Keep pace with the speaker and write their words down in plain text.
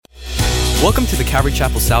Welcome to the Calvary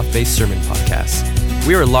Chapel South Bay Sermon Podcast.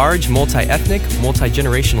 We are a large, multi-ethnic,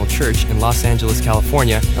 multi-generational church in Los Angeles,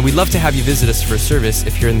 California, and we'd love to have you visit us for a service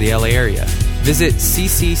if you're in the LA area. Visit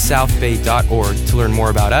ccsouthbay.org to learn more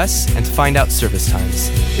about us and to find out service times.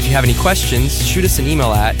 If you have any questions, shoot us an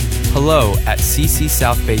email at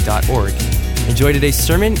hello@ccsouthbay.org. Enjoy today's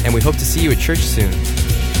sermon, and we hope to see you at church soon.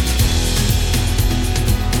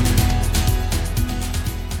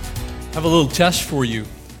 I have a little test for you.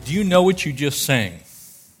 Do you know what you just sang?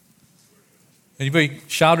 Anybody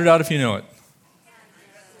shout it out if you know it?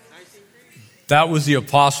 That was the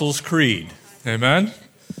Apostles' Creed. Amen?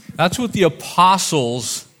 That's what the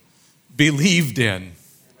apostles believed in.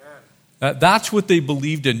 That's what they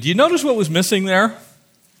believed in. Do you notice what was missing there?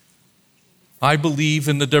 I believe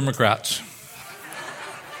in the Democrats,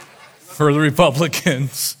 or the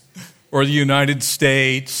Republicans, or the United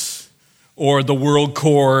States, or the World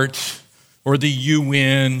Court, or the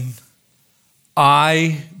UN.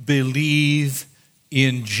 I believe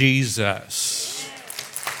in Jesus.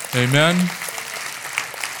 Amen?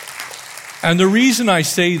 And the reason I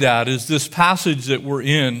say that is this passage that we're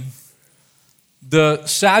in, the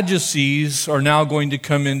Sadducees are now going to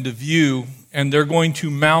come into view, and they're going to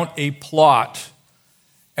mount a plot,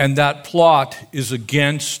 and that plot is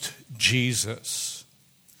against Jesus.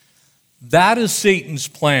 That is Satan's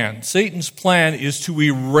plan. Satan's plan is to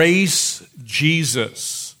erase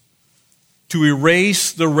Jesus, to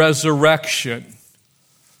erase the resurrection,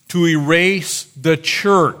 to erase the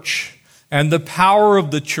church and the power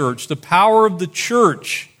of the church. The power of the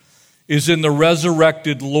church is in the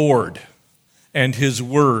resurrected Lord and His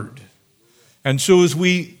Word. And so as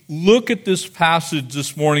we look at this passage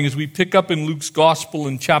this morning, as we pick up in Luke's Gospel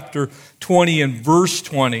in chapter 20 and verse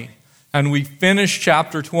 20, and we finish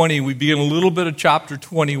chapter 20, we begin a little bit of chapter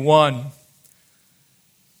 21.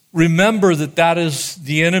 Remember that that is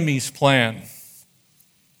the enemy's plan.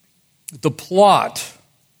 The plot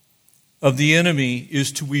of the enemy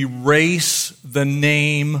is to erase the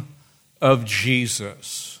name of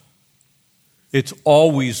Jesus. It's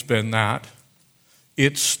always been that.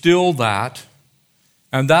 It's still that.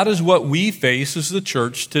 And that is what we face as the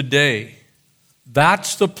church today.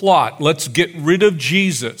 That's the plot. Let's get rid of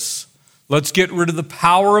Jesus. Let's get rid of the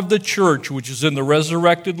power of the church, which is in the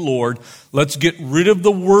resurrected Lord. Let's get rid of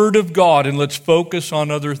the Word of God, and let's focus on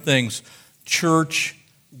other things. Church,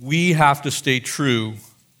 we have to stay true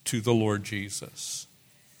to the Lord Jesus.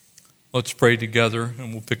 Let's pray together,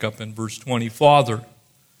 and we'll pick up in verse 20. Father,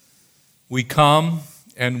 we come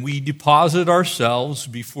and we deposit ourselves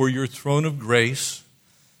before your throne of grace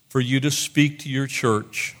for you to speak to your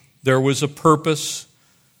church. There was a purpose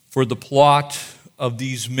for the plot of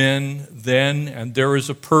these men then, and there is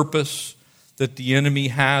a purpose that the enemy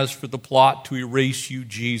has for the plot to erase you,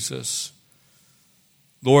 Jesus.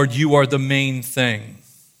 Lord, you are the main thing.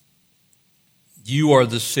 You are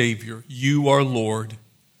the Savior. You are Lord.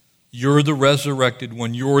 You're the resurrected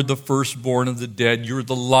one. You're the firstborn of the dead. You're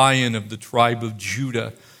the Lion of the tribe of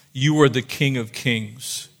Judah. You are the King of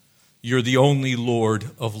kings. You're the only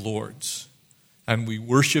Lord of lords. And we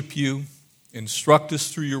worship you. Instruct us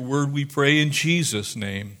through your word, we pray in Jesus'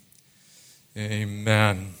 name.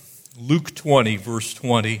 Amen. Luke 20, verse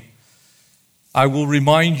 20. I will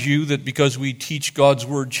remind you that because we teach God's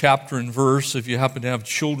word chapter and verse, if you happen to have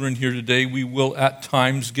children here today, we will at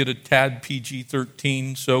times get a tad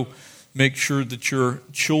PG-13, so make sure that your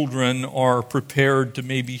children are prepared to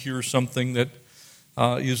maybe hear something that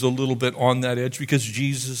is a little bit on that edge, because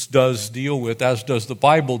Jesus does deal with, as does the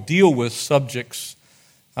Bible, deal with subjects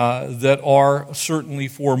that are certainly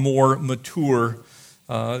for more mature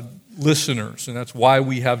listeners, and that's why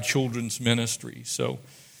we have children's ministry. So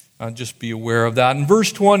just be aware of that. In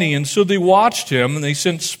verse 20, and so they watched him, and they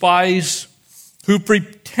sent spies who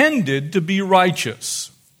pretended to be righteous.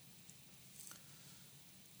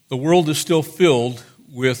 The world is still filled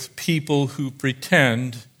with people who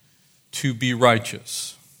pretend to be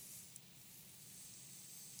righteous,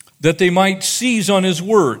 that they might seize on his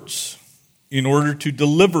words in order to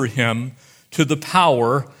deliver him to the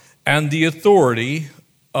power and the authority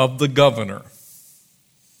of the governor.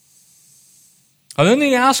 And then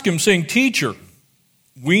they ask him, saying, "Teacher,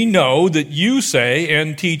 we know that you say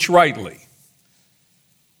and teach rightly."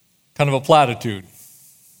 Kind of a platitude.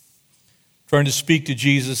 Trying to speak to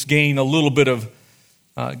Jesus, gain a little bit of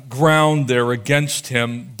ground there against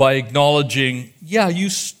him by acknowledging, yeah, you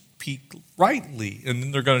speak rightly. And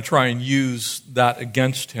then they're going to try and use that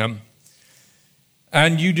against him.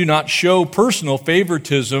 And you do not show personal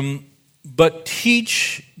favoritism, but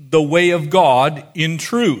teach the way of God in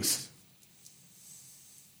truth.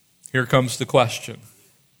 Here comes the question.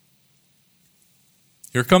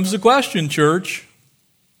 Here comes the question, church.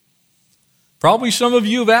 Probably some of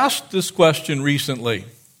you have asked this question recently.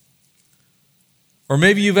 Or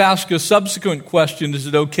maybe you've asked a subsequent question, is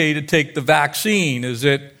it okay to take the vaccine? Is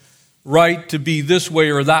it right to be this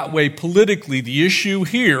way or that way politically? The issue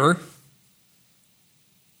here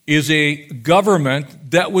is a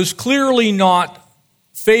government that was clearly not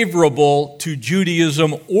favorable to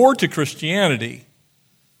Judaism or to Christianity.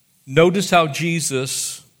 Notice how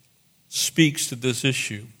Jesus speaks to this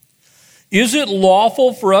issue. Is it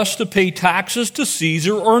lawful for us to pay taxes to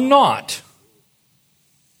Caesar or not?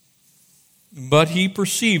 But he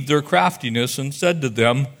perceived their craftiness and said to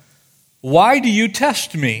them, why do you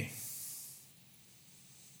test me?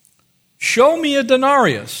 Show me a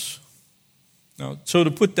denarius. Now, so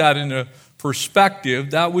to put that in a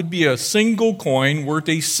perspective, that would be a single coin worth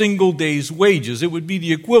a single day's wages. It would be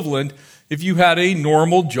the equivalent if you had a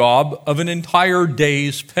normal job of an entire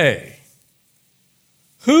day's pay.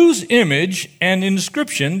 Whose image and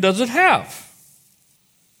inscription does it have?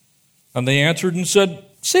 And they answered and said,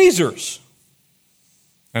 Caesar's.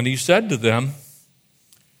 And he said to them,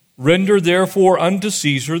 render therefore unto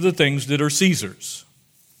Caesar the things that are Caesar's,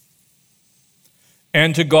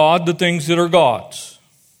 and to God the things that are God's.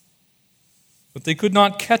 But they could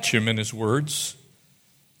not catch him in his words,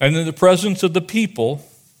 and in the presence of the people,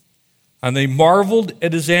 and they marveled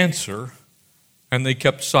at his answer, and they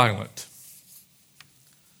kept silent.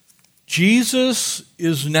 Jesus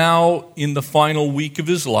is now in the final week of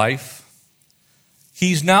his life.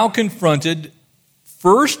 He's now confronted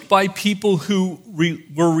first by people who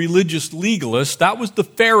were religious legalists. That was the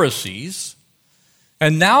Pharisees.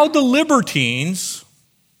 And now the libertines,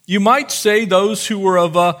 you might say those who were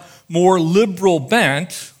of a more liberal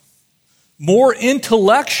bent, more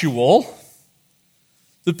intellectual,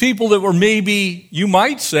 the people that were maybe, you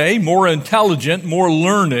might say, more intelligent, more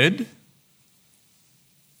learned,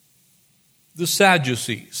 the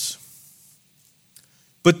Sadducees.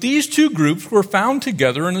 But these two groups were found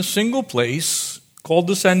together in a single place called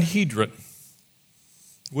the Sanhedrin,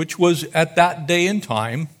 which was at that day and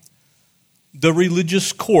time the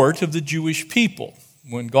religious court of the Jewish people.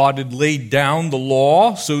 When God had laid down the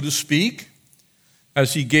law, so to speak,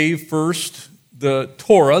 as he gave first the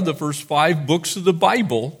Torah, the first 5 books of the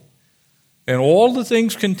Bible, and all the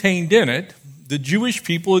things contained in it, the Jewish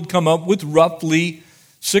people had come up with roughly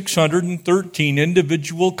 613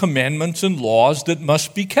 individual commandments and laws that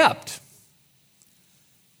must be kept.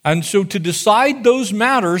 And so to decide those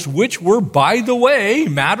matters, which were, by the way,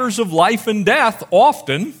 matters of life and death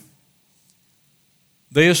often,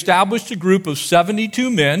 they established a group of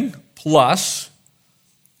 72 men plus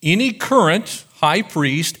any current high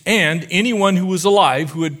priest and anyone who was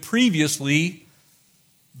alive who had previously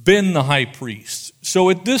been the high priest. So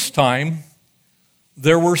at this time,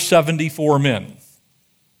 there were 74 men.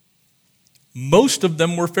 Most of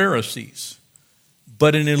them were Pharisees,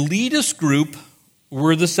 but an elitist group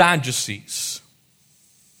were the Sadducees.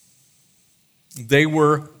 They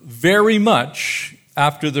were very much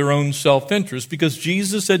after their own self-interest because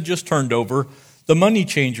Jesus had just turned over the money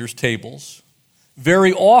changers' tables.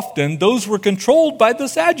 Very often, those were controlled by the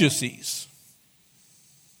Sadducees.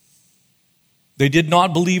 They did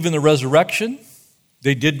not believe in the resurrection.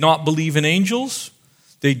 They did not believe in angels.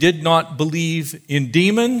 They did not believe in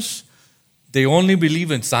demons. They only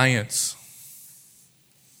believe in science.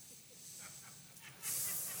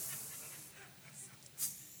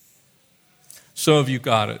 Some of you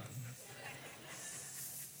got it.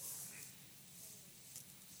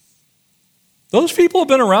 Those people have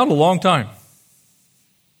been around a long time.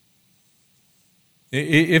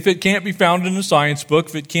 If it can't be found in a science book,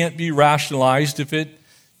 if it can't be rationalized, if it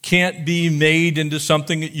can't be made into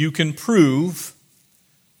something that you can prove,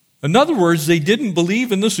 in other words, they didn't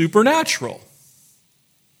believe in the supernatural.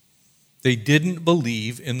 They didn't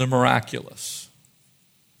believe in the miraculous.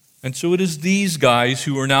 And so it is these guys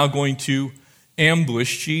who are now going to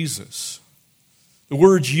ambush Jesus. The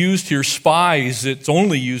word's used here, spies, it's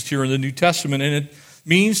only used here in the New Testament, and it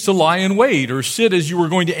means to lie in wait or sit as you were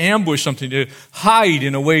going to ambush something, to hide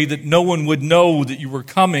in a way that no one would know that you were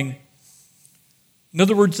coming. In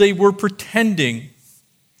other words, they were pretending.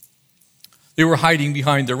 They were hiding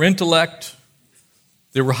behind their intellect.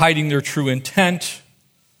 They were hiding their true intent.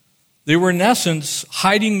 They were, in essence,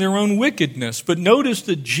 hiding their own wickedness. But notice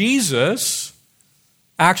that Jesus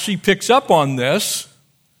actually picks up on this,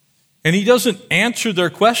 and he doesn't answer their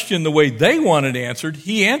question the way they want it answered.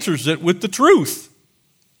 He answers it with the truth.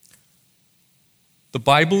 The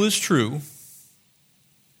Bible is true,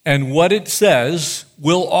 and what it says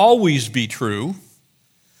will always be true.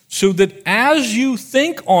 So that as you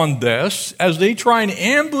think on this, as they try and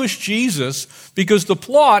ambush Jesus, because the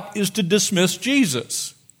plot is to dismiss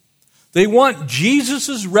Jesus. They want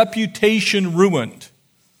Jesus' reputation ruined.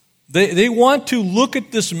 They want to look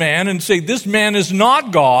at this man and say, this man is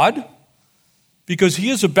not God, because he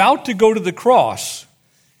is about to go to the cross.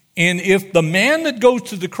 And if the man that goes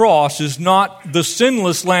to the cross is not the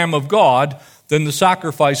sinless Lamb of God, then the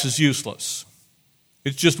sacrifice is useless.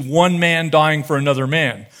 It's just one man dying for another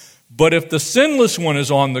man. But if the sinless one is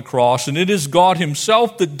on the cross, and it is God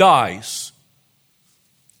himself that dies,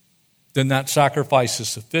 then that sacrifice is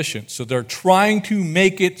sufficient. So they're trying to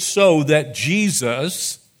make it so that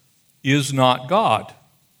Jesus is not God.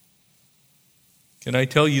 Can I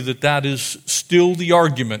tell you that that is still the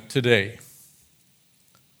argument today?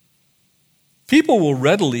 People will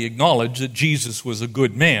readily acknowledge that Jesus was a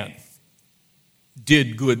good man,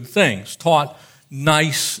 did good things, taught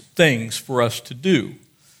nice things for us to do.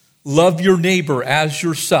 Love your neighbor as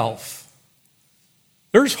yourself.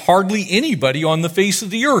 There's hardly anybody on the face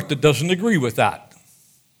of the earth that doesn't agree with that.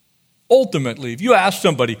 Ultimately, if you ask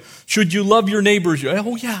somebody, should you love your neighbors?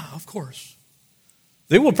 Oh yeah, of course.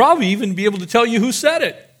 They will probably even be able to tell you who said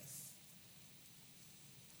it.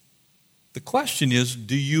 The question is,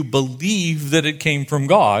 do you believe that it came from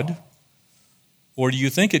God? Or do you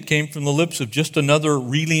think it came from the lips of just another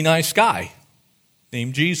really nice guy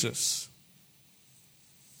named Jesus?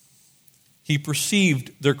 He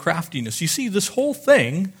perceived their craftiness. You see, this whole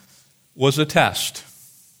thing was a test.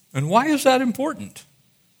 And why is that important?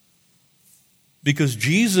 Because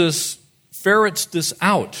Jesus ferrets this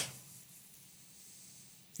out.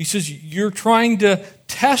 He says, you're trying to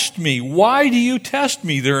test me. Why do you test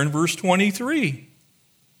me? There in verse 23.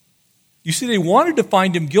 You see, they wanted to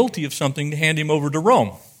find him guilty of something to hand him over to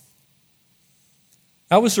Rome.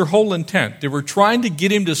 That was their whole intent. They were trying to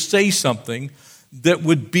get him to say something that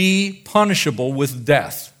would be punishable with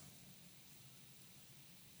death.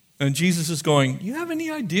 And Jesus is going, you have any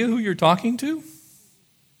idea who you're talking to?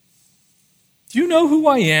 Do you know who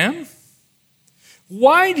I am?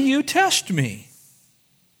 Why do you test me?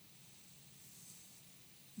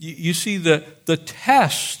 You see, the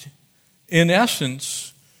test, in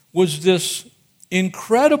essence, was this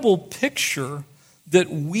incredible picture that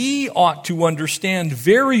we ought to understand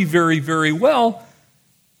very, very, very well.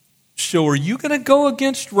 So are you going to go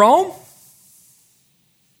against Rome?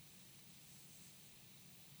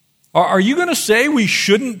 Are you going to say we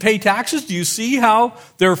shouldn't pay taxes? Do you see how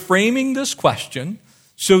they're framing this question?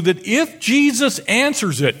 So that if Jesus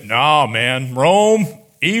answers it, no, man, Rome,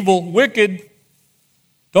 evil, wicked,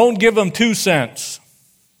 don't give them 2 cents.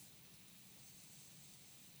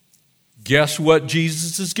 Guess what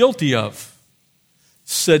Jesus is guilty of?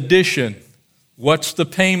 Sedition. What's the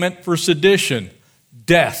payment for sedition?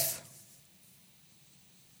 Death.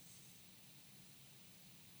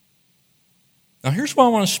 Now here's why I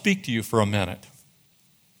want to speak to you for a minute.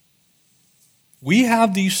 We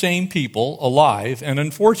have these same people alive, and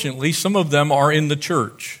unfortunately some of them are in the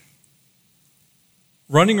church,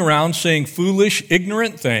 running around saying foolish,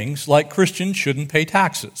 ignorant things like Christians shouldn't pay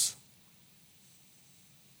taxes.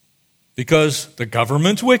 Because the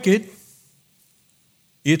government's wicked,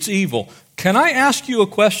 it's evil. Can I ask you a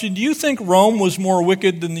question? Do you think Rome was more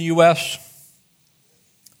wicked than the U.S.?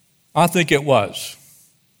 I think it was.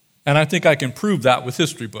 And I think I can prove that with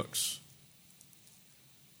history books.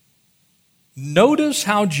 Notice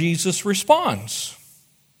how Jesus responds.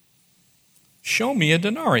 Show me a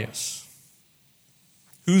denarius.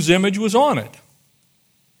 Whose image was on it?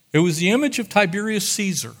 It was the image of Tiberius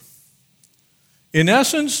Caesar. In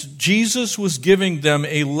essence, Jesus was giving them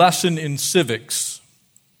a lesson in civics.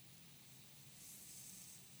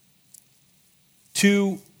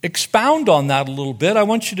 To expound on that a little bit, I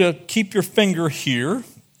want you to keep your finger here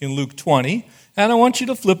in Luke 20, and I want you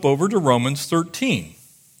to flip over to Romans 13.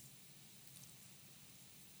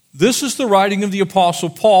 This is the writing of the Apostle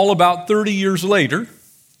Paul about 30 years later.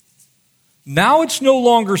 Now it's no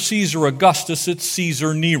longer Caesar Augustus, it's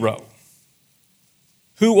Caesar Nero,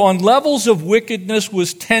 who on levels of wickedness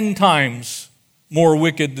was 10 times more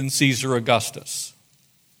wicked than Caesar Augustus.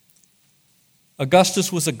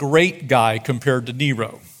 Augustus was a great guy compared to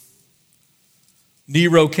Nero.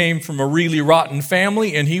 Nero came from a really rotten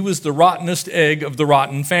family, and he was the rottenest egg of the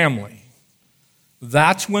rotten family.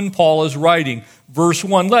 That's when Paul is writing. Verse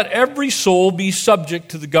 1, let every soul be subject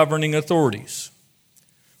to the governing authorities,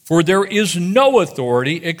 for there is no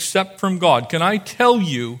authority except from God. Can I tell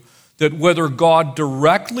you that whether God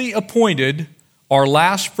directly appointed our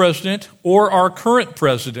last president or our current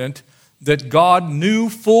president, that God knew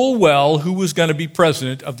full well who was going to be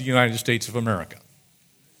president of the United States of America?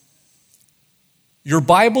 Your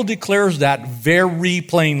Bible declares that very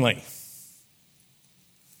plainly.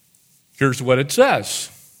 Here's what it says.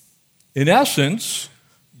 In essence,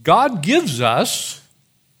 God gives us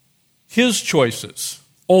his choices,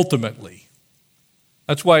 ultimately.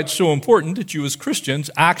 That's why it's so important that you as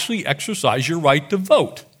Christians actually exercise your right to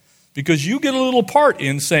vote. Because you get a little part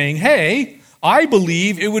in saying, hey, I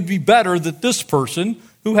believe it would be better that this person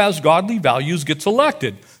who has godly values gets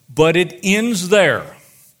elected. But it ends there.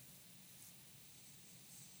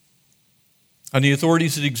 And the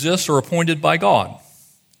authorities that exist are appointed by God.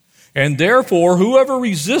 And therefore, whoever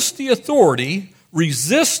resists the authority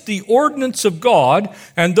resists the ordinance of God,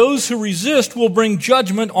 and those who resist will bring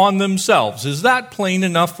judgment on themselves. Is that plain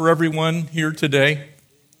enough for everyone here today?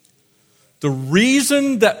 The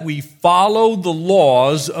reason that we follow the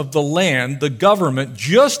laws of the land, the government,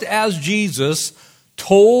 just as Jesus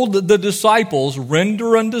told the disciples,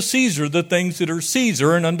 render unto Caesar the things that are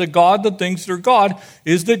Caesar, and unto God the things that are God,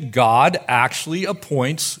 is that God actually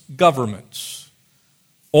appoints governments.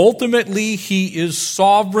 Ultimately, he is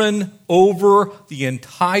sovereign over the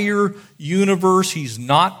entire universe. He's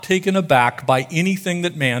not taken aback by anything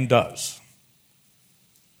that man does.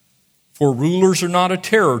 For rulers are not a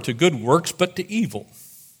terror to good works, but to evil.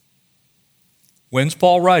 When's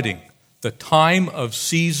Paul writing? The time of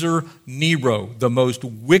Caesar Nero, the most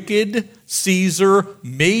wicked Caesar,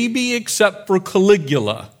 maybe except for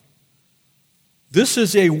Caligula. This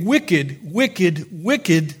is a wicked, wicked,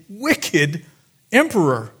 wicked, wicked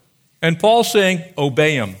emperor. And Paul's saying,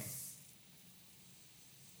 obey him.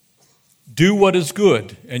 Do what is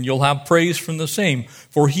good, and you'll have praise from the same.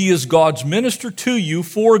 For he is God's minister to you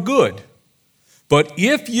for good. But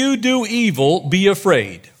if you do evil, be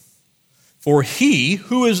afraid. For he,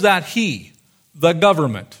 who is that he? The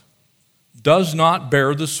government, does not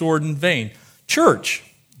bear the sword in vain. Church,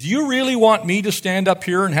 do you really want me to stand up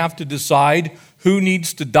here and have to decide who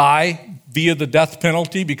needs to die via the death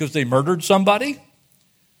penalty because they murdered somebody?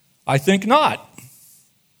 I think not.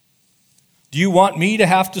 Do you want me to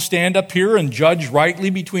have to stand up here and judge rightly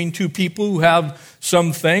between two people who have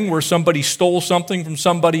something where somebody stole something from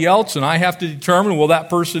somebody else, and I have to determine, well, that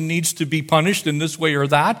person needs to be punished in this way or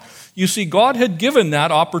that? You see, God had given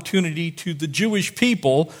that opportunity to the Jewish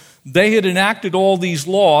people. They had enacted all these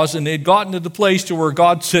laws, and they had gotten to the place to where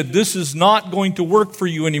God said, this is not going to work for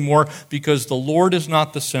you anymore because the Lord is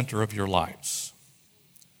not the center of your lives.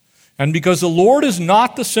 And because the Lord is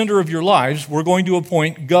not the center of your lives, we're going to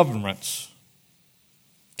appoint governments,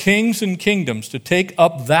 kings and kingdoms, to take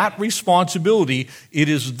up that responsibility. It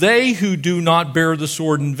is they who do not bear the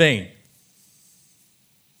sword in vain.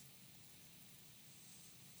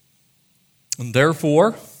 And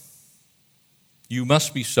therefore, you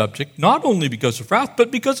must be subject, not only because of wrath,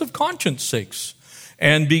 but because of conscience sakes.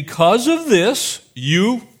 And because of this,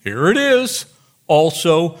 you, here it is,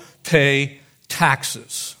 also pay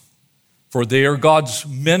taxes. For they are God's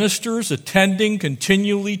ministers, attending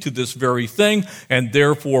continually to this very thing, and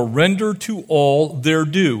therefore render to all their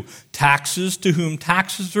due. Taxes to whom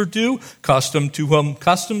taxes are due, custom to whom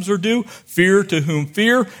customs are due, fear to whom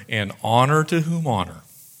fear, and honor to whom honor.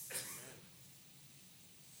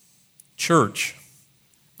 Church,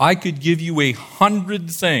 I could give you 100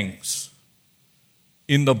 things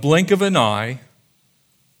in the blink of an eye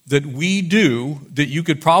that we do that you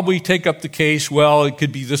could probably take up the case, well, it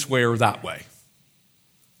could be this way or that way.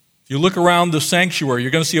 If you look around the sanctuary,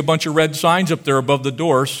 you're going to see a bunch of red signs up there above the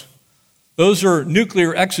doors. Those are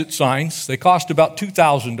nuclear exit signs. They cost about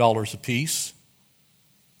 $2,000 a piece.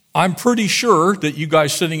 I'm pretty sure that you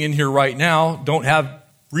guys sitting in here right now don't have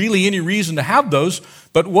really any reason to have those,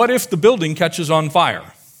 but what if the building catches on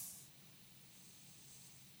fire?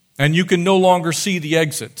 And you can no longer see the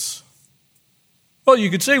exits. Well,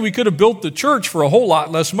 you could say we could have built the church for a whole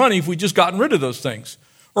lot less money if we just gotten rid of those things.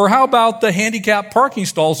 Or how about the handicapped parking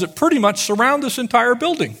stalls that pretty much surround this entire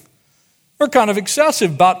building? They're kind of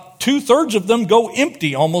excessive. About 2/3 of them go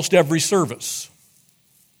empty almost every service.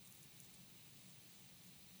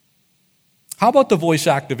 How about the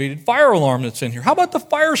voice-activated fire alarm that's in here? How about the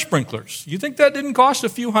fire sprinklers? You think that didn't cost a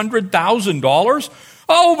few $100,000?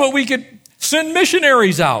 Oh, but we could send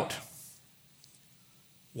missionaries out.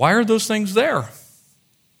 Why are those things there?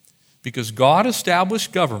 Because God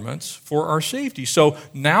established governments for our safety. So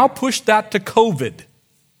now push that to COVID.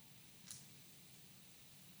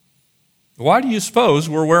 Why do you suppose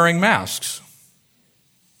we're wearing masks?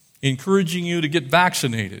 Encouraging you to get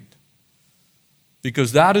vaccinated.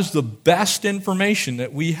 Because that is the best information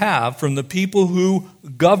that we have from the people who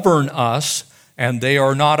govern us, and they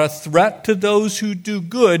are not a threat to those who do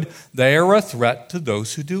good, they are a threat to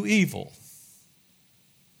those who do evil.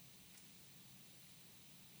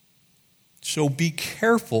 So be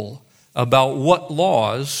careful about what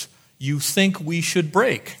laws you think we should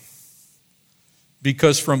break.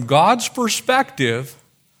 Because from God's perspective,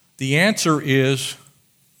 the answer is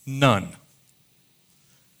none.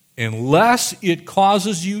 Unless it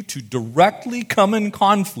causes you to directly come in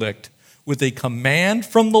conflict with a command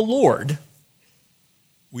from the Lord,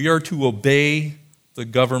 we are to obey the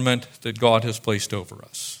government that God has placed over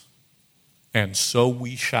us. And so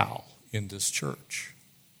we shall in this church.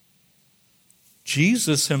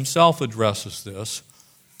 Jesus himself addresses this.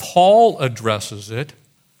 Paul addresses it,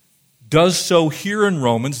 does so here in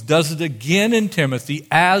Romans, does it again in Timothy,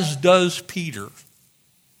 as does Peter.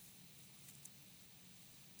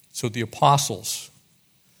 So the apostles,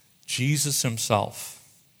 Jesus himself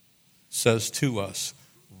says to us,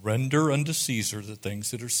 render unto Caesar the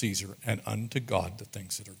things that are Caesar, and unto God the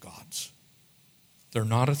things that are God's. They're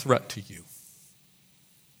not a threat to you.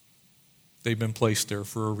 They've been placed there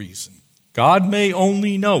for a reason. God may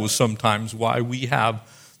only know sometimes why we have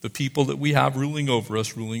the people that we have ruling over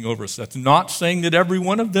us. That's not saying that every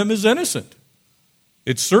one of them is innocent.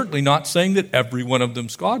 It's certainly not saying that every one of them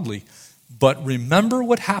is godly. But remember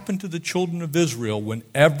what happened to the children of Israel when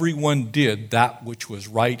everyone did that which was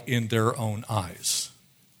right in their own eyes.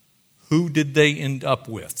 Who did they end up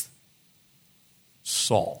with?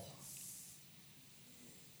 Saul.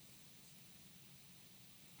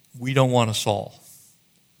 We don't want a Saul.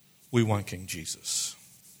 We want King Jesus.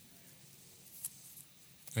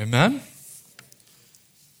 Amen?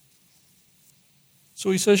 So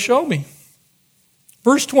he says, show me.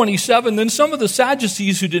 Verse 27, then some of the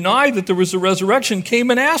Sadducees who denied that there was a resurrection came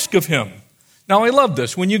and asked of him. Now I love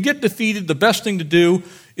this. When you get defeated, the best thing to do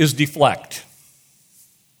is deflect.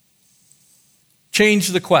 Change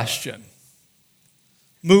the question.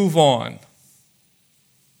 Move on.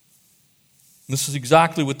 This is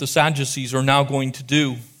exactly what the Sadducees are now going to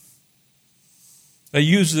do. They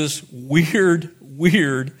use this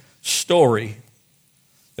weird story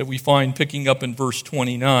that we find picking up in verse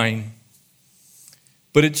 29.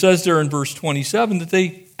 But it says there in verse 27 that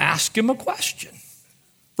they ask him a question.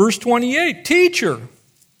 Verse 28, teacher,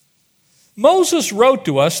 Moses wrote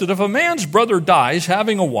to us that if a man's brother dies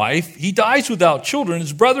having a wife, he dies without children,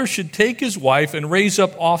 his brother should take his wife and raise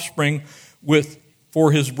up offspring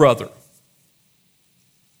for his brother.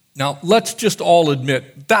 Now, let's just all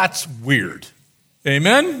admit, that's weird.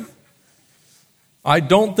 Amen? I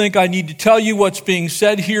don't think I need to tell you what's being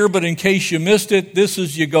said here, but in case you missed it, this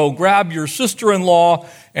is you go grab your sister-in-law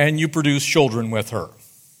and you produce children with her.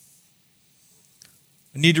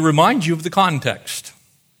 I need to remind you of the context.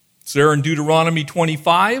 It's there in Deuteronomy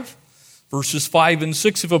 25, verses 5 and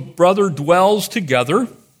 6. If a brother dwells together,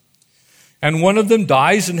 and one of them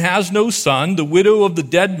dies and has no son, the widow of the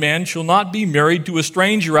dead man shall not be married to a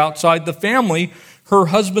stranger outside the family. Her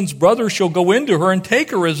husband's brother shall go into her and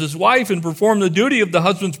take her as his wife and perform the duty of the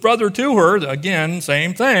husband's brother to her. Again,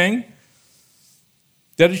 same thing.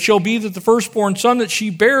 That it shall be that the firstborn son that she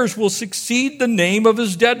bears will succeed the name of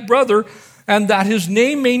his dead brother, and that his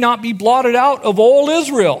name may not be blotted out of all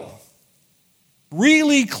Israel.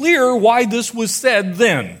 Really clear why this was said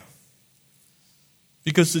then.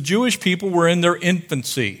 Because the Jewish people were in their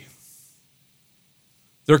infancy.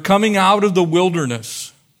 They're coming out of the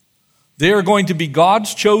wilderness. They are going to be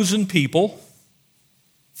God's chosen people.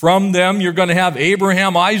 From them, you're going to have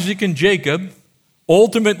Abraham, Isaac, and Jacob,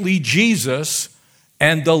 ultimately Jesus,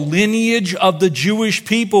 and the lineage of the Jewish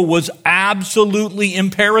people was absolutely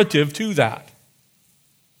imperative to that.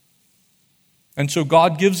 And so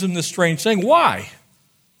God gives them this strange saying. Why?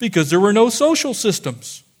 Because there were no social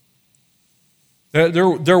systems.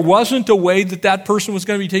 There wasn't a way that person was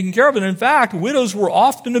going to be taken care of. And in fact, widows were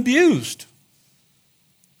often abused,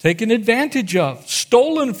 taken advantage of,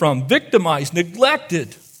 stolen from, victimized,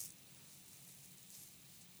 neglected.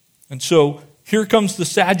 And so here comes the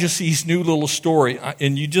Sadducees' new little story.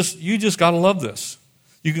 And you just got to love this.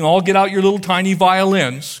 You can all get out your little tiny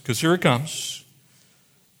violins, because here it comes.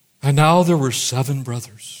 And now there were 7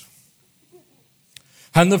 brothers.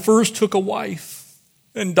 And the first took a wife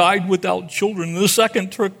and died without children. The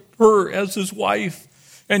second took her as his wife,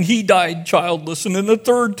 and he died childless. And then the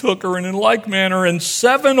third took her, and in like manner, and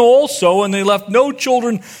 7 also, and they left no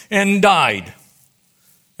children and died.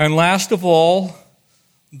 And last of all,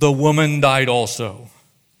 the woman died also.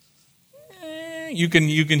 You can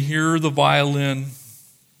hear the violin.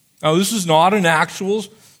 Now, this is not an actual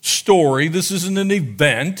story. This isn't an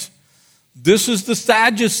event. This is the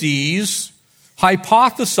Sadducees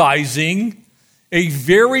hypothesizing a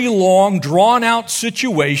very long, drawn-out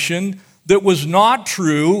situation that was not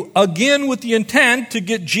true, again with the intent to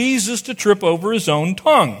get Jesus to trip over his own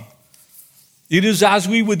tongue. It is, as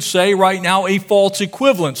we would say right now, a false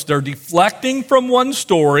equivalence. They're deflecting from one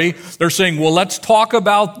story. They're saying, well, let's talk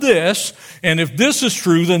about this. And if this is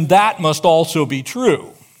true, then that must also be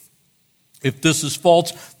true. If this is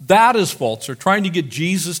false, that is false. They're trying to get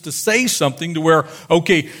Jesus to say something to where,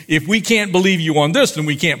 okay, if we can't believe you on this, then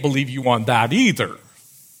we can't believe you on that either.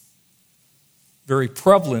 Very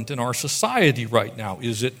prevalent in our society right now,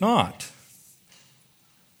 is it not?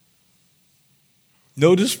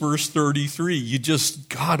 Notice verse 33. You just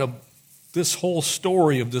got this whole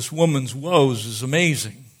story of this woman's woes is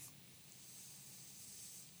amazing.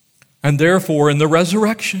 And therefore, in the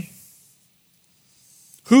resurrection,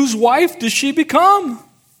 whose wife does she become?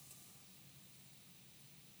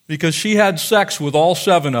 Because she had sex with all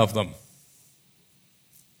 7 of them.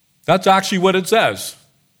 That's actually what it says.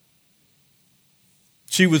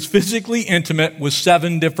 She was physically intimate with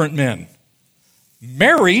 7 different men.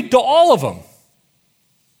 Married to all of them.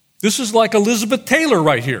 This is like Elizabeth Taylor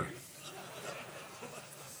right here.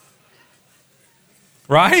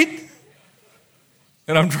 Right?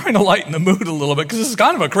 And I'm trying to lighten the mood a little bit because this is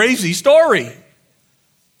kind of a crazy story.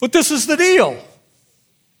 But this is the deal.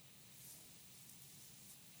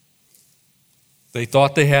 They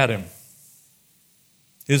thought they had him.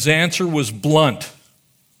 His answer was blunt.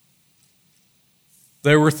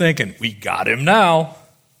 They were thinking, we got him now.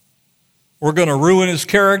 We're going to ruin his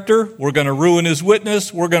character. We're going to ruin his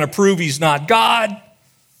witness. We're going to prove he's not God.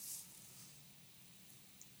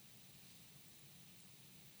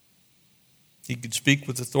 He could speak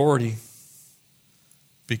with authority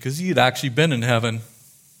because he had actually been in heaven.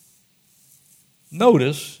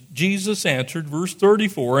 Notice, Jesus answered, verse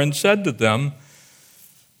 34, and said to them,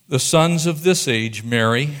 the sons of this age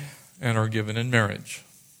marry and are given in marriage.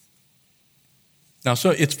 Now, so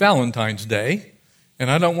it's Valentine's Day. And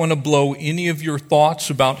I don't want to blow any of your thoughts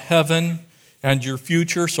about heaven and your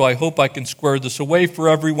future, so I hope I can square this away for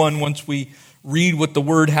everyone once we read what the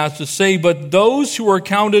Word has to say. But those who are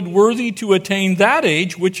counted worthy to attain that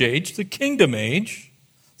age, which age? The kingdom age,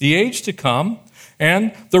 the age to come,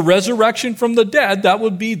 and the resurrection from the dead, that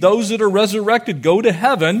would be those that are resurrected go to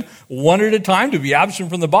heaven one at a time to be absent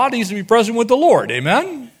from the bodies to be present with the Lord.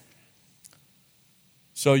 Amen?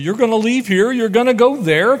 So you're going to leave here, you're going to go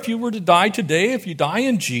there. If you were to die today, if you die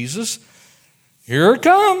in Jesus, here it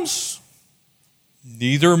comes.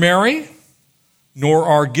 Neither marry nor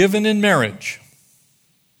are given in marriage.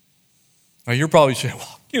 Now you're probably saying,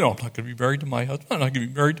 well, I'm not going to be married to my husband. I'm not going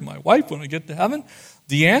to be married to my wife when I get to heaven.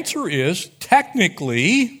 The answer is,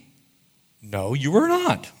 technically, no, you are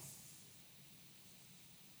not.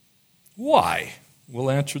 Why?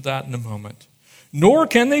 We'll answer that in a moment. Nor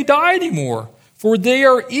can they die anymore. For they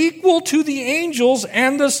are equal to the angels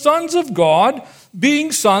and the sons of God,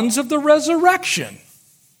 being sons of the resurrection.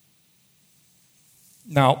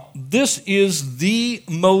 Now, this is the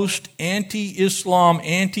most anti-Islam,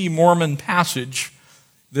 anti-Mormon passage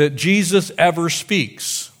that Jesus ever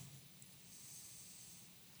speaks.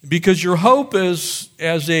 Because your hope as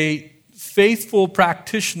a faithful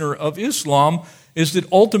practitioner of Islam is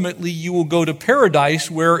that ultimately you will go to paradise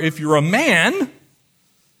where if you're a man,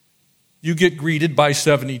 you get greeted by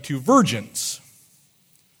 72 virgins.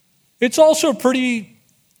 It's also pretty,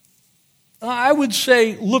 I would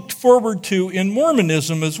say, looked forward to in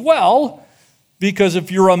Mormonism as well, because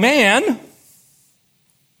if you're a man,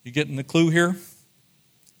 you getting the clue here?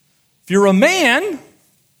 If you're a man,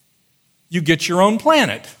 you get your own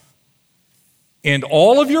planet. And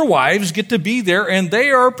all of your wives get to be there, and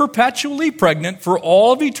they are perpetually pregnant for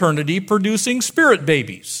all of eternity, producing spirit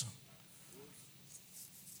babies.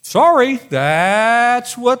 Sorry,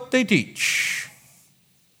 that's what they teach.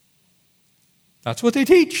 That's what they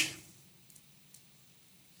teach.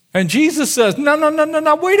 And Jesus says,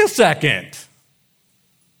 no, wait a second.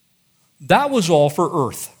 That was all for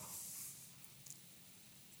earth.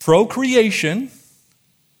 Procreation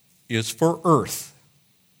is for earth.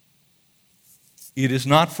 It is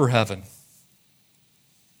not for heaven.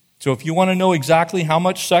 So if you want to know exactly how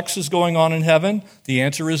much sex is going on in heaven, the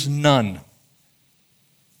answer is none.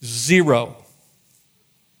 0.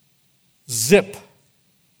 Zip.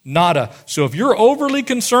 Nada. So if you're overly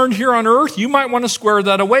concerned here on earth, you might want to square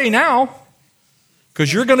that away now,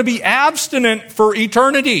 because you're going to be abstinent for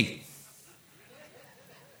eternity.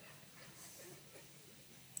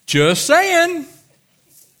 Just saying.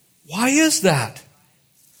 Why is that?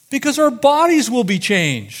 Because our bodies will be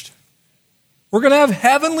changed. We're going to have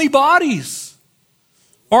heavenly bodies.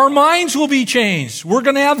 Our minds will be changed. We're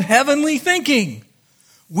going to have heavenly thinking.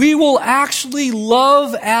 We will actually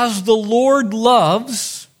love as the Lord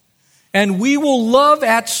loves, And we will love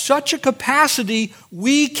at such a capacity,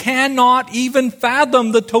 we cannot even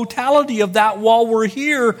fathom the totality of that while we're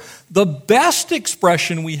here. The best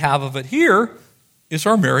expression we have of it here is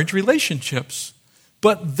our marriage relationships.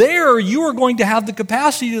 But there, you are going to have the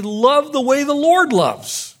capacity to love the way the Lord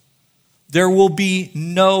loves. There will be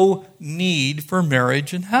no need for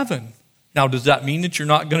marriage in heaven. Now, does that mean that you're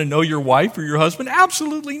not going to know your wife or your husband?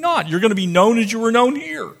 Absolutely not. You're going to be known as you were known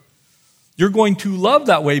here. You're going to love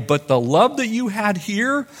that way, but the love that you had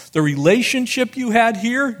here, the relationship you had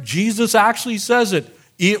here, Jesus actually says it.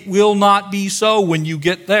 It will not be so when you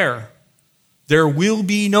get there. There will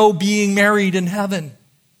be no being married in heaven.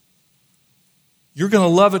 You're going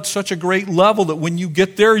to love at such a great level that when you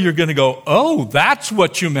get there, you're going to go, oh, that's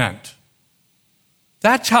what you meant.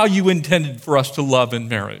 That's how you intended for us to love in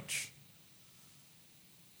marriage.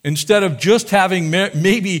 Instead of just having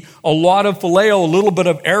maybe a lot of phileo, a little bit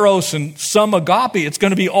of eros, and some agape, it's going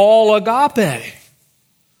to be all agape.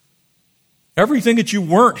 Everything that you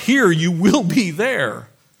weren't here, you will be there.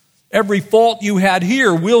 Every fault you had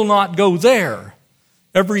here will not go there.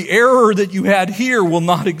 Every error that you had here will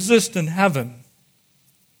not exist in heaven.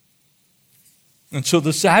 And so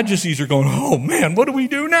the Sadducees are going, oh man, what do we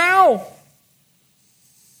do now?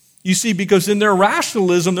 You see, because in their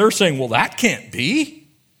rationalism, they're saying, well, that can't be.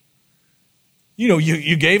 You know,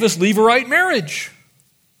 you gave us Levirate marriage.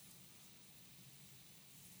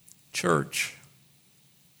 Church,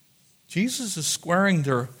 Jesus is squaring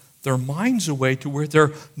their minds away to where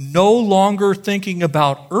they're no longer thinking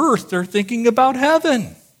about earth, they're thinking about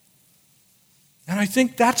heaven. And I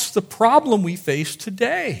think that's the problem we face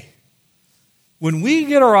today. When we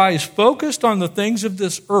get our eyes focused on the things of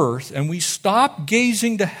this earth and we stop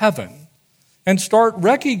gazing to heaven and start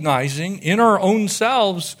recognizing in our own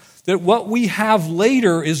selves that what we have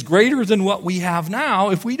later is greater than what we have now,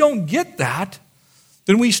 if we don't get that,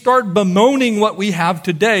 then we start bemoaning what we have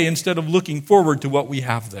today instead of looking forward to what we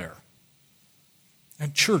have there.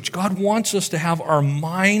 And church, God wants us to have our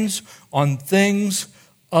minds on things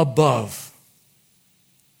above.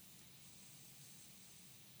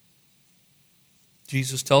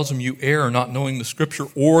 Jesus tells them, you err not knowing the Scripture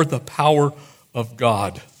or the power of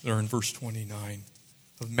God. There in verse 29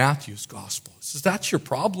 of Matthew's Gospel. He says, that's your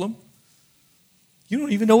problem. You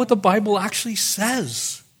don't even know what the Bible actually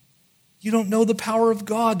says. You don't know the power of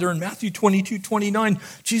God. There in Matthew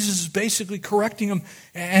 22:29, Jesus is basically correcting them,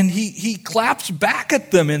 and he claps back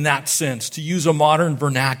at them in that sense, to use a modern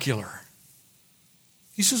vernacular.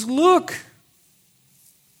 He says, look,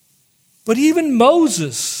 but even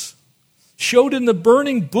Moses showed in the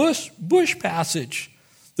burning bush passage,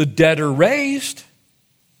 the dead are raised.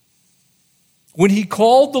 When he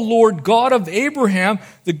called the Lord God of Abraham,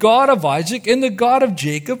 the God of Isaac, and the God of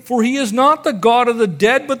Jacob, for he is not the God of the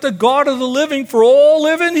dead, but the God of the living, for all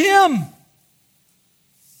live in him.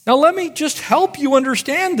 Now let me just help you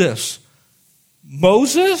understand this.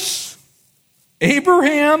 Moses,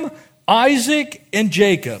 Abraham, Isaac, and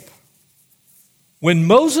Jacob. When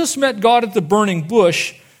Moses met God at the burning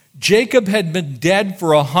bush, Jacob had been dead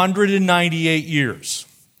for 198 years.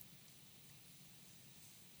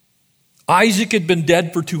 Isaac had been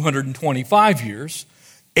dead for 225 years.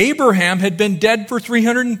 Abraham had been dead for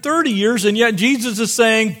 330 years, and yet Jesus is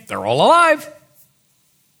saying, they're all alive.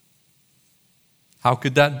 How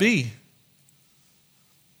could that be?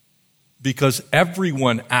 Because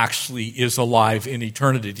everyone actually is alive in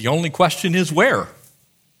eternity. The only question is where?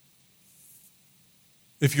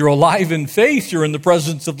 If you're alive in faith, you're in the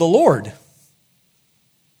presence of the Lord.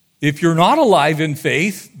 If you're not alive in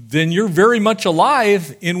faith, then you're very much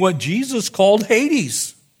alive in what Jesus called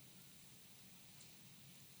Hades.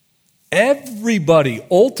 Everybody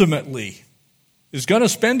ultimately is going to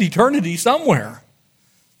spend eternity somewhere.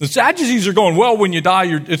 The Sadducees are going, well, when you die,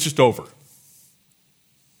 it's just over.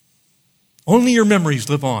 Only your memories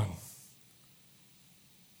live on.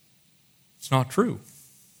 It's not true.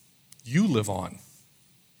 You live on.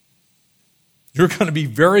 You're going to be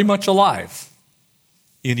very much alive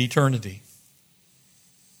in eternity.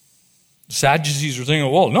 The Sadducees are thinking,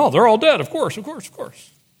 well, no, they're all dead. Of course.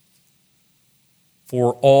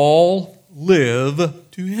 For all live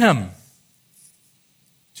to him,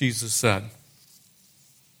 Jesus said.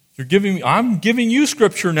 I'm giving you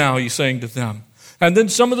Scripture now, he's saying to them. And then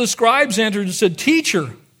some of the scribes answered and said,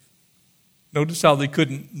 teacher. Notice how they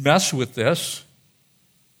couldn't mess with this.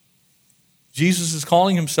 Jesus is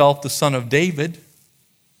calling himself the Son of David.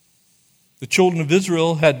 The children of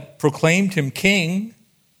Israel had proclaimed him king.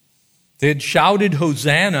 They had shouted,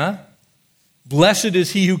 Hosanna. Blessed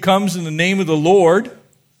is he who comes in the name of the Lord.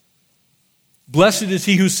 Blessed is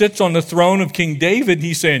he who sits on the throne of King David. And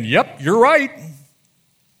he's saying, yep, you're right.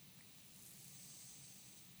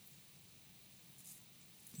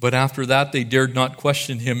 But after that, they dared not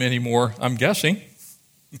question him anymore, I'm guessing.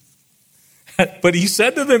 But he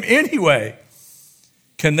said to them anyway,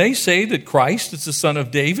 can they say that Christ is the son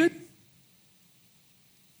of David?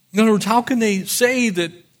 In other words, how can they say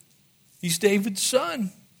that he's David's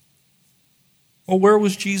son? Well, where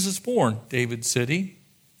was Jesus born? David's city.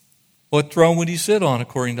 What throne would he sit on,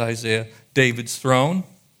 according to Isaiah? David's throne.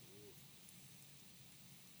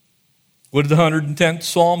 What did the 110th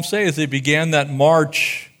Psalm say as they began that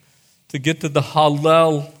march to get to the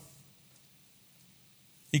Hallel?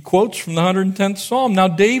 He quotes from the 110th Psalm. Now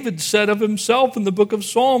David said of himself in the book of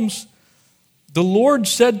Psalms, the Lord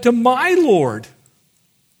said to my Lord.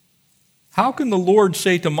 How can the Lord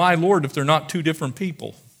say to my Lord if they're not two different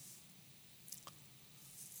people?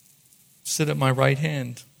 Sit at my right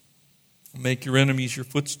hand. Make your enemies your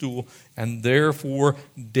footstool. And therefore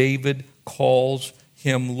David calls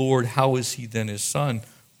him Lord. How is he then his son?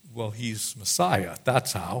 Well, he's Messiah.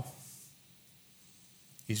 That's how.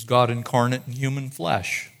 He's God incarnate in human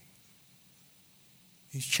flesh.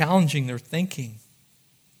 He's challenging their thinking.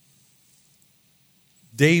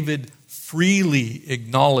 David freely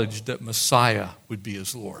acknowledged that Messiah would be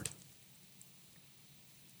his Lord.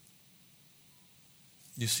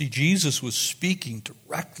 You see, Jesus was speaking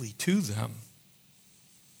directly to them.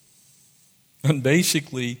 And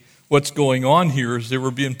basically, what's going on here is they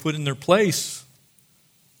were being put in their place.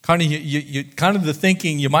 Kind of the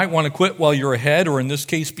thinking you might want to quit while you're ahead, or in this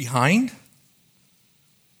case, behind.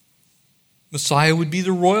 Messiah would be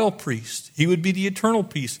the royal priest. He would be the eternal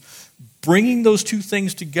priest. Bringing those two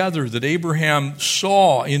things together that Abraham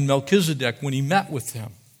saw in Melchizedek when he met with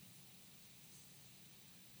him.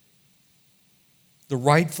 The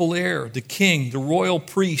rightful heir, the king, the royal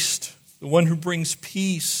priest, the one who brings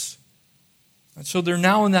peace. And so they're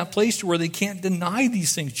now in that place where they can't deny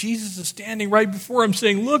these things. Jesus is standing right before them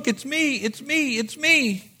saying, look, it's me, it's me, it's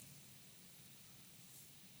me.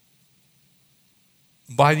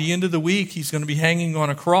 By the end of the week, he's going to be hanging on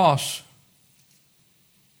a cross.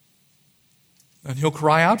 And he'll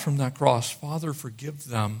cry out from that cross, Father, forgive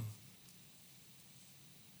them,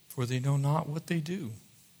 for they know not what they do.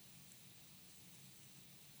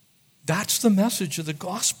 That's the message of the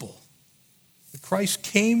gospel. That Christ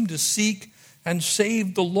came to seek and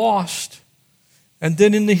save the lost. And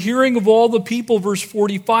then in the hearing of all the people, verse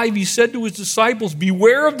 45, he said to his disciples,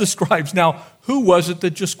 beware of the scribes. Now, who was it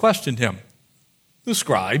that just questioned him? The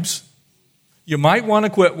scribes. You might want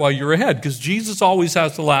to quit while you're ahead, because Jesus always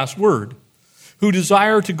has the last word. Who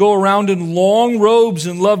desire to go around in long robes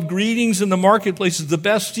and love greetings in the marketplaces, the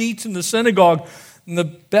best seats in the synagogue, and the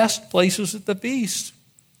best places at the feast.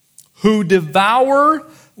 Who devour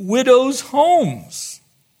widows' homes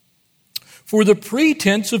for the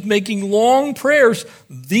pretense of making long prayers.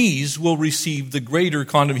 These will receive the greater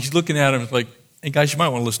condemnation. He's looking at him like, hey guys, you might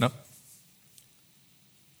want to listen up.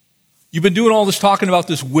 You've been doing all this talking about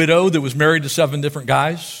this widow that was married to 7 different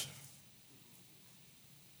guys.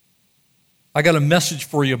 I got a message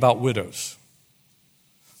for you about widows.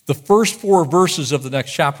 The first 4 verses of the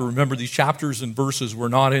next chapter, remember these chapters and verses were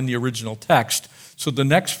not in the original text. So the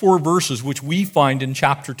next 4 verses, which we find in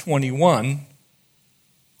chapter 21,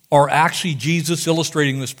 are actually Jesus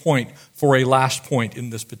illustrating this point for a last point in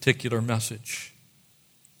this particular message.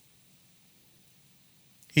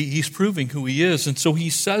 He's proving who he is. And so he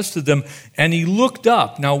says to them, and he looked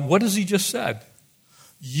up. Now, what has he just said?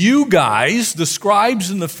 You guys, the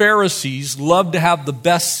scribes and the Pharisees, love to have the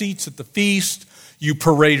best seats at the feast. You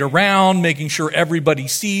parade around, making sure everybody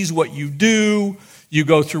sees what you do. You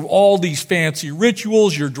go through all these fancy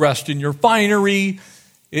rituals. You're dressed in your finery.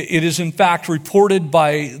 It is in fact reported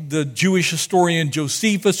by the Jewish historian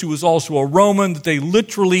Josephus, who was also a Roman, that they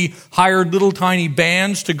literally hired little tiny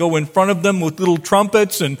bands to go in front of them with little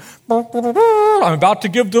trumpets and, I'm about to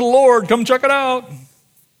give to the Lord, come check it out.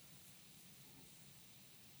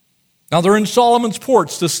 Now they're in Solomon's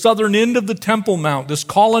Porch, the southern end of the Temple Mount, this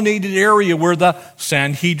colonnaded area where the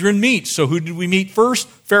Sanhedrin meets. So who did we meet first?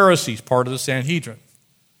 Pharisees, part of the Sanhedrin.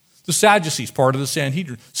 The Sadducees, part of the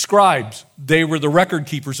Sanhedrin. Scribes, they were the record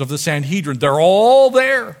keepers of the Sanhedrin. They're all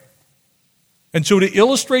there. And so to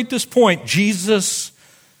illustrate this point, Jesus,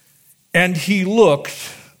 and he looked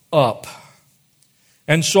up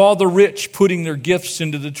and saw the rich putting their gifts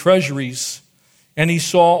into the treasuries. And he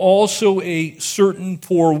saw also a certain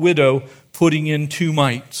poor widow putting in 2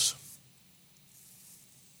 mites.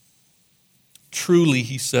 Truly,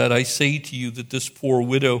 he said, I say to you that this poor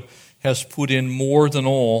widow has put in more than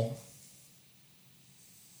all.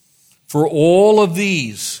 For all of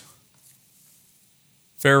these,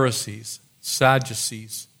 Pharisees,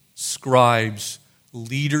 Sadducees, scribes,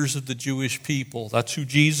 leaders of the Jewish people, that's who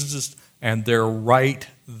Jesus is and they're right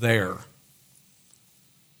there.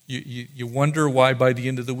 You wonder why by the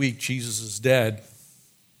end of the week Jesus is dead.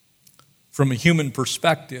 From a human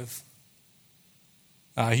perspective,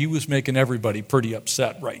 he was making everybody pretty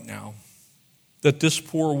upset right now. That this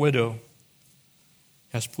poor widow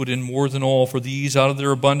has put in more than all, for these out of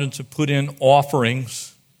their abundance have put in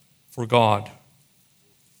offerings for God.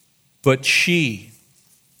 But she,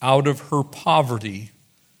 out of her poverty,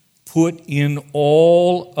 put in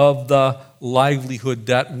all of the livelihood.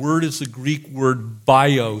 That word is the Greek word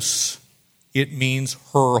bios. It means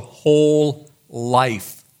her whole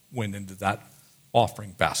life went into that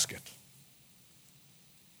offering basket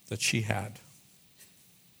that she had.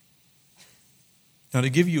 Now, to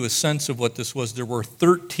give you a sense of what this was, there were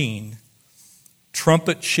 13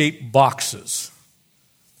 trumpet-shaped boxes.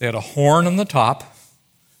 They had a horn on the top,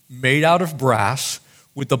 made out of brass,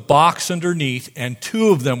 with a box underneath, and 2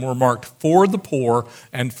 of them were marked for the poor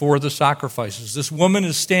and for the sacrifices. This woman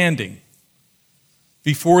is standing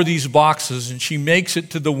before these boxes, and she makes it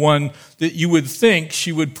to the one that you would think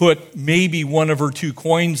she would put maybe one of her 2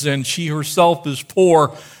 coins in. She herself is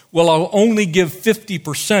poor. Well, I'll only give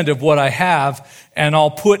 50% of what I have, and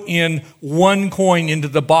I'll put in 1 coin into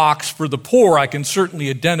the box for the poor. I can certainly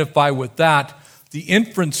identify with that. The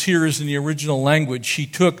inference here is in the original language. She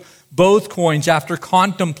took both coins after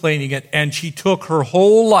contemplating it, and she took her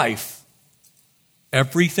whole life,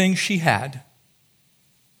 everything she had,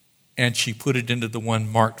 and she put it into the one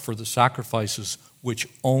marked for the sacrifices, which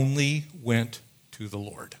only went to the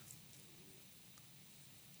Lord.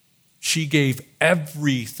 She gave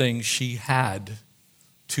everything she had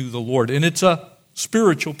to the Lord. And it's a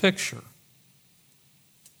spiritual picture.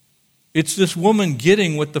 It's this woman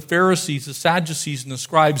getting what the Pharisees, the Sadducees, and the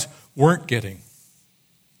scribes weren't getting.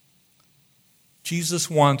 Jesus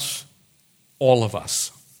wants all of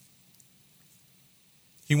us.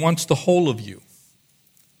 He wants the whole of you.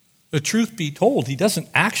 The truth be told, he doesn't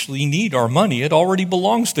actually need our money. It already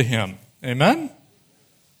belongs to him. Amen?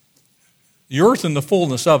 The earth and the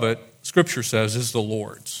fullness of it, Scripture says, is the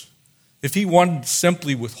Lord's. If he wanted to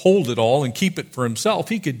simply withhold it all and keep it for himself,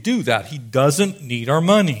 he could do that. He doesn't need our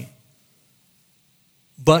money.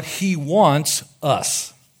 But he wants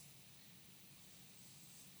us.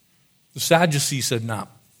 The Sadducees said, no,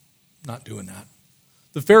 not doing that.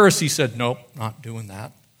 The Pharisees said, nope, not doing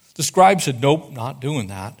that. The scribes said, nope, not doing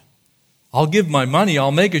that. I'll give my money.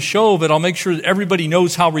 I'll make a show of it. I'll make sure that everybody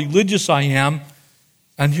knows how religious I am.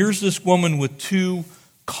 And here's this woman with 2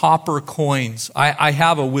 copper coins. I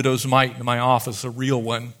have a widow's mite in my office, a real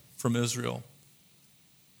one from Israel.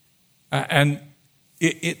 And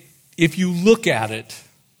if you look at it,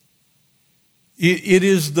 it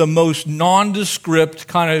is the most nondescript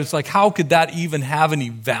kind of, it's like, how could that even have any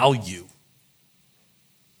value?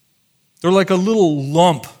 They're like a little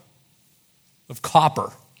lump of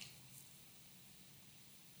copper.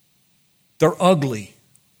 They're ugly.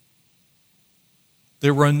 They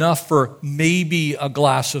were enough for maybe a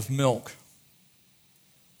glass of milk,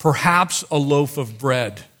 perhaps a loaf of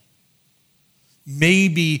bread,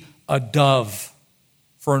 maybe a dove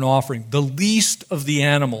for an offering, the least of the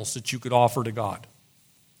animals that you could offer to God.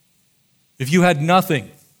 If you had nothing,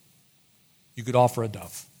 you could offer a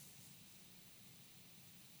dove.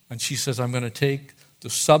 And she says, I'm going to take the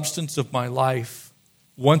substance of my life.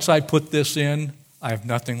 Once I put this in, I have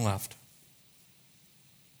nothing left.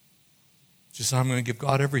 She said, I'm going to give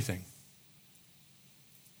God everything.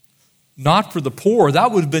 Not for the poor.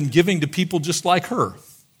 That would have been giving to people just like her.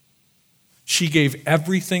 She gave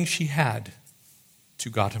everything she had to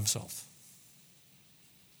God himself,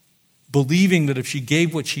 believing that if she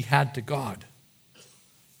gave what she had to God,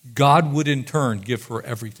 God would in turn give her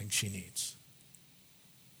everything she needs.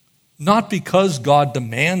 Not because God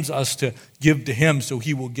demands us to give to him so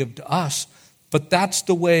he will give to us, but that's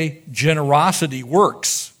the way generosity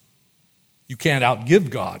works. You can't outgive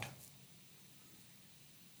God.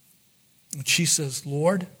 And she says,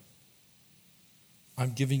 Lord,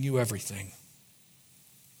 I'm giving you everything.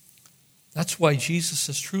 That's why Jesus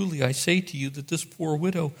says, truly, I say to you that this poor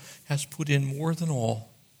widow has put in more than all.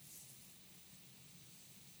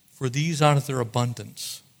 For these out of their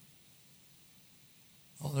abundance.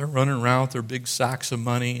 Well, they're running around with their big sacks of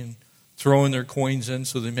money and throwing their coins in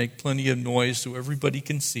so they make plenty of noise so everybody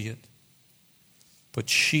can see it. But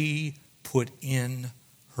she put in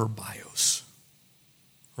her bios,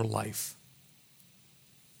 her life.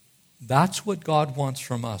 That's what God wants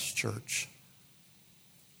from us, church.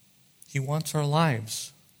 He wants our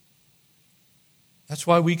lives. That's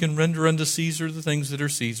why we can render unto Caesar the things that are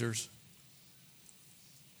Caesar's.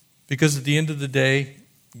 Because at the end of the day,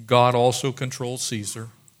 God also controls Caesar.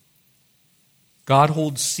 God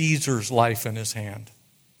holds Caesar's life in his hand.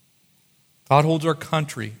 God holds our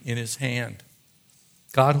country in his hand.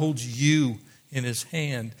 God holds you in his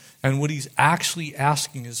hand. And what he's actually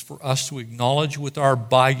asking is for us to acknowledge with our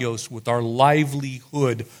bios, with our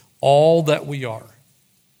livelihood, all that we are,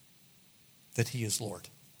 that he is Lord.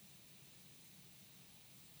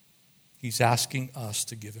 He's asking us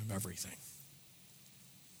to give him everything.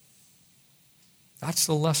 That's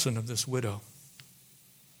the lesson of this widow.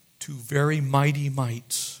 Two very mighty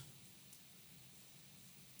mites.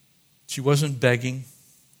 She wasn't begging.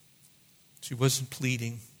 She wasn't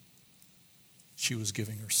pleading. She was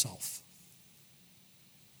giving herself.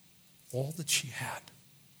 All that she had.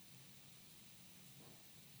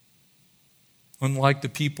 Unlike the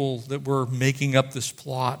people that were making up this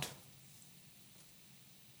plot,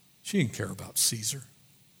 she didn't care about Caesar.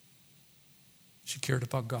 She cared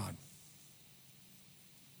about God.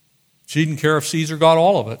 She didn't care if Caesar got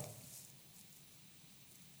all of it,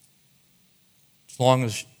 as long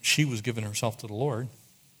as she was giving herself to the Lord.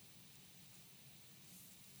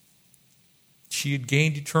 She had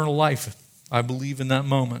gained eternal life, I believe, in that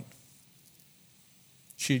moment.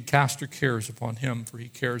 She had cast her cares upon him, for he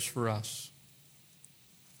cares for us.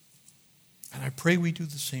 And I pray we do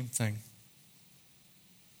the same thing.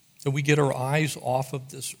 That we get our eyes off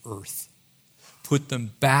of this earth, put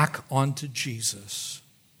them back onto Jesus,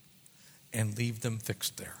 and leave them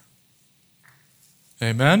fixed there.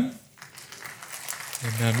 Amen?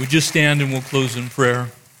 Amen. We just stand and we'll close in prayer.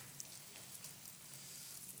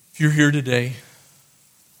 If you're here today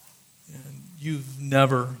and you've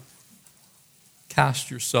never cast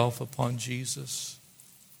yourself upon Jesus,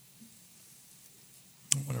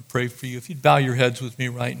 I want to pray for you. If you'd bow your heads with me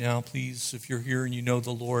right now, please. If you're here and you know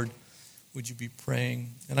the Lord, would you be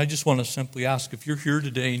praying? And I just want to simply ask, if you're here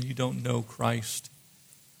today and you don't know Christ,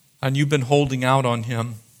 and you've been holding out on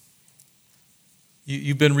him,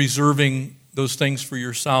 you've been reserving those things for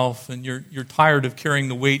yourself, and you're tired of carrying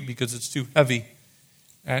the weight because it's too heavy,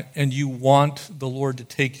 and you want the Lord to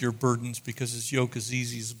take your burdens because his yoke is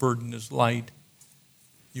easy, his burden is light.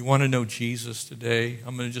 You want to know Jesus today.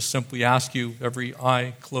 I'm going to just simply ask you, every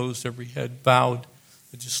eye closed, every head bowed,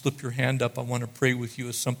 just slip your hand up. I want to pray with you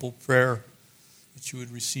a simple prayer that you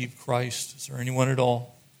would receive Christ. Is there anyone at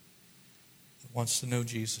all that wants to know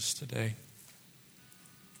Jesus today?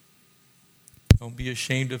 Don't be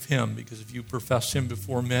ashamed of him, because if you profess him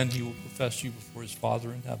before men, he will profess you before his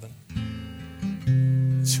Father in heaven.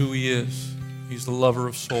 It's who he is. He's the lover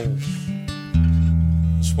of souls.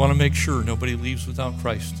 Just want to make sure nobody leaves without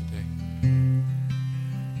Christ today.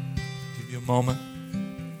 Give you a moment.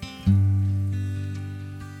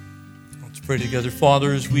 Let's pray together.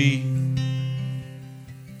 Father, as we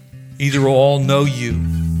either all know you,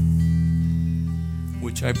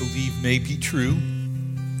 which I believe may be true,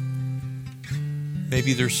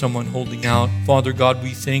 maybe there's someone holding out. Father God,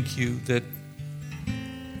 we thank you that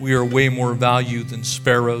we are way more value than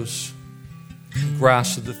sparrows, the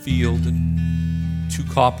grass of the field, and 2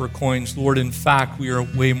 copper coins. Lord, in fact, we are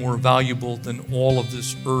way more valuable than all of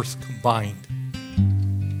this earth combined.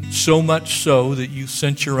 So much so that you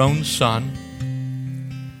sent your own Son,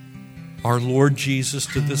 our Lord Jesus,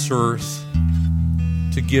 to this earth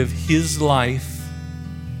to give his life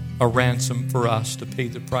a ransom for us, to pay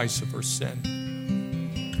the price of our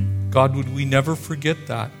sin. God, would we never forget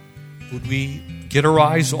that? Would we get our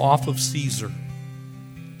eyes off of Caesar,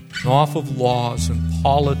 and off of laws and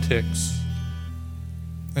politics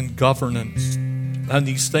and governance, and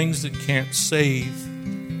these things that can't save,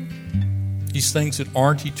 these things that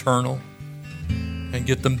aren't eternal, and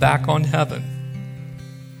get them back on heaven,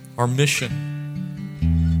 our mission.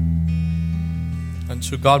 And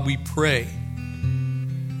so God, we pray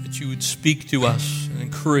that you would speak to us and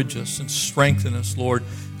encourage us and strengthen us, Lord.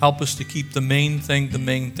 Help us to keep the main thing,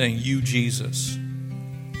 you, Jesus,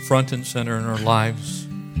 front and center in our lives.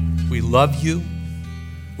 We love you,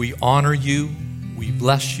 we honor you, we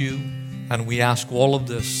bless you, and we ask all of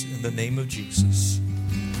this in the name of Jesus.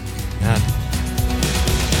 Amen.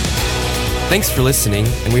 Thanks for listening,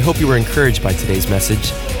 and we hope you were encouraged by today's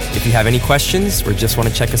message. If you have any questions or just want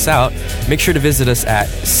to check us out, make sure to visit us at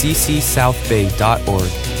ccsouthbay.org.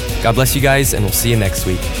 God bless you guys, and we'll see you next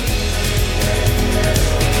week.